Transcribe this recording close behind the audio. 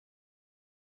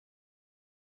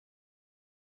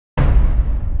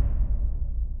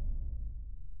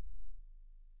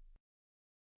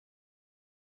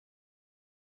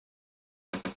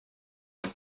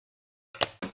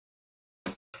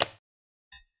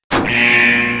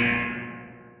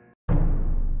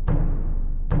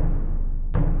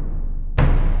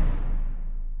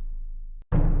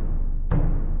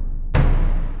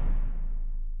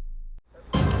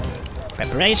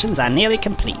Preparations are nearly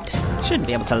complete. Should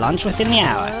be able to launch within the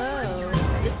hour.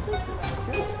 Oh, this place is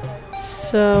cool.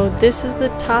 So this is the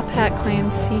Top Hat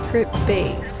Clan's secret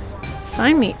base.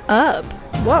 Sign me up.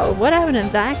 Whoa, what happened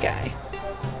to that guy?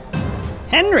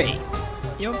 Henry,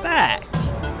 you're back.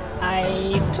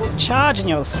 I took charge in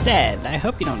your stead. I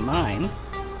hope you don't mind.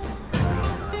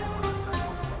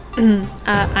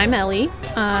 I'm Ellie.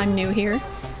 I'm new here.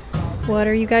 What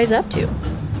are you guys up to?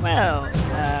 Well,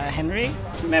 Henry,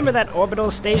 remember that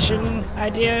orbital station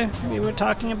idea we were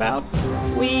talking about?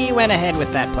 We went ahead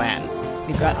with that plan.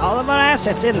 We've got all of our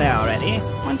assets in there already.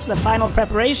 Once the final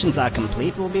preparations are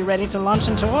complete, we'll be ready to launch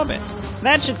into orbit.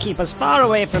 That should keep us far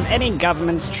away from any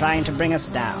governments trying to bring us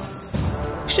down.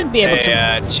 We should be able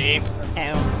to... Chief?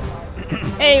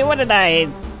 Hey, what did I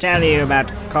tell you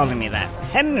about calling me that?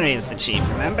 Henry's the chief,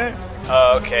 remember?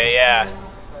 Oh, okay, yeah.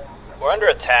 We're under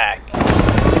attack.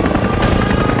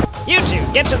 You two,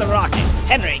 get to the rocket.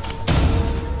 Henry.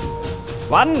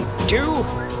 1, 2,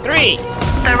 3.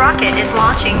 The rocket is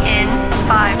launching in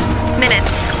 5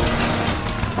 minutes.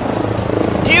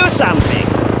 Do something.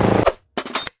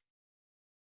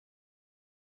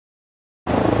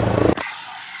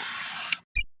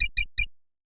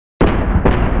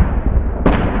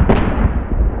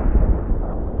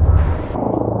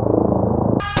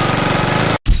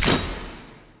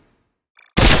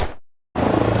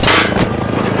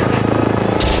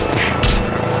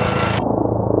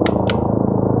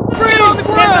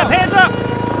 Hands up!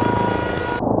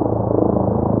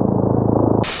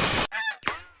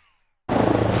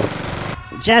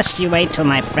 Just you wait till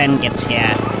my friend gets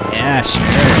here. Yeah, sure.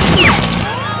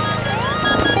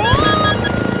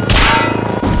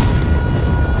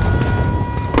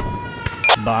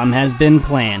 Bomb has been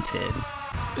planted.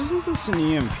 Isn't this an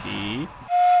EMP?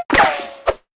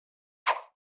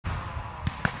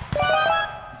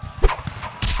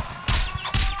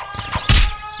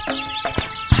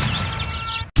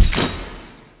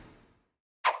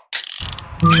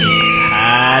 It's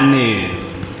high noon.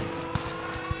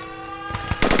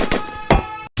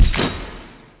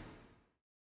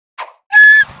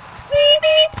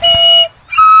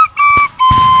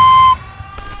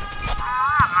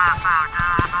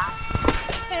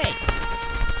 Hey.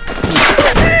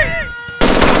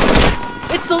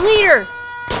 It's the leader!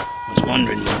 I was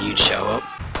wondering when you'd show up.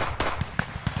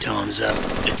 Time's up.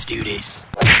 Let's do this.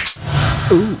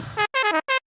 Ooh.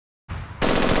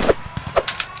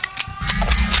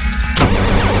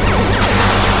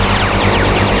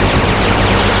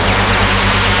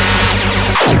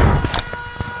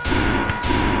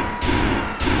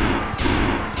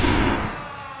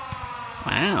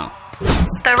 Wow.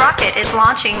 The rocket is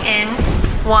launching in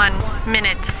 1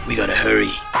 minute. We gotta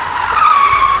hurry.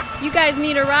 You guys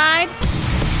need a ride?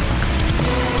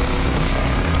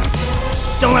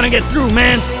 Don't let him get through,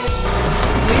 man!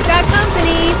 We've got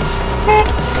company!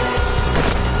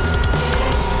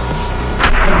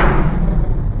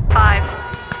 5,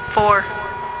 4,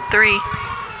 3,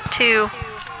 2,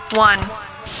 1.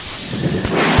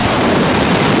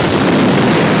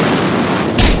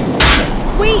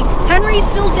 Wait! Henry's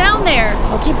still down there!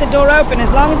 I'll keep the door open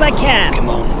as long as I can. Come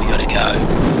on, we gotta go.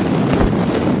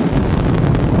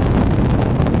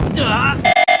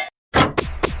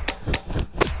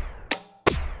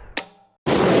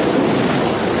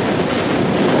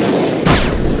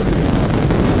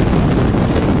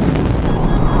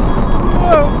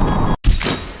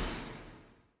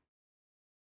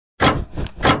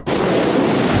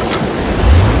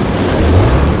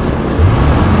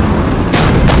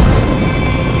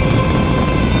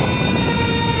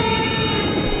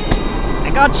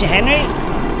 Got you, Henry.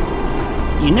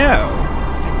 You know,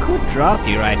 I could drop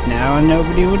you right now and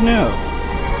nobody would know.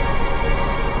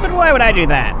 But why would I do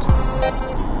that?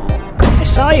 I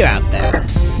saw you out there.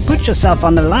 You put yourself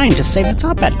on the line to save the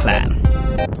Top Hat clan.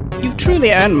 You've truly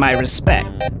earned my respect.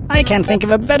 I can't think of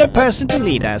a better person to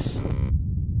lead us.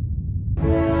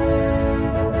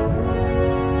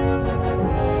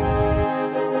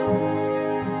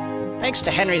 Thanks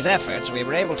to Henry's efforts, we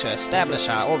were able to establish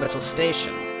our orbital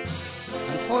station.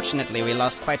 Unfortunately, we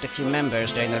lost quite a few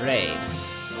members during the raid.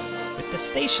 With the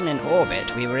station in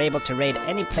orbit, we were able to raid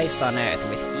any place on Earth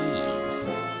with ease.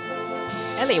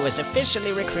 Ellie was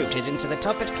officially recruited into the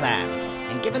Top Hat clan,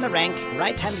 and given the rank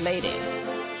Right-Hand Lady.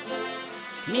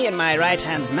 Me and my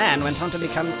right-hand man went on to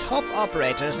become top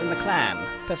operators in the clan,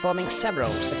 performing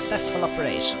several successful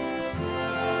operations.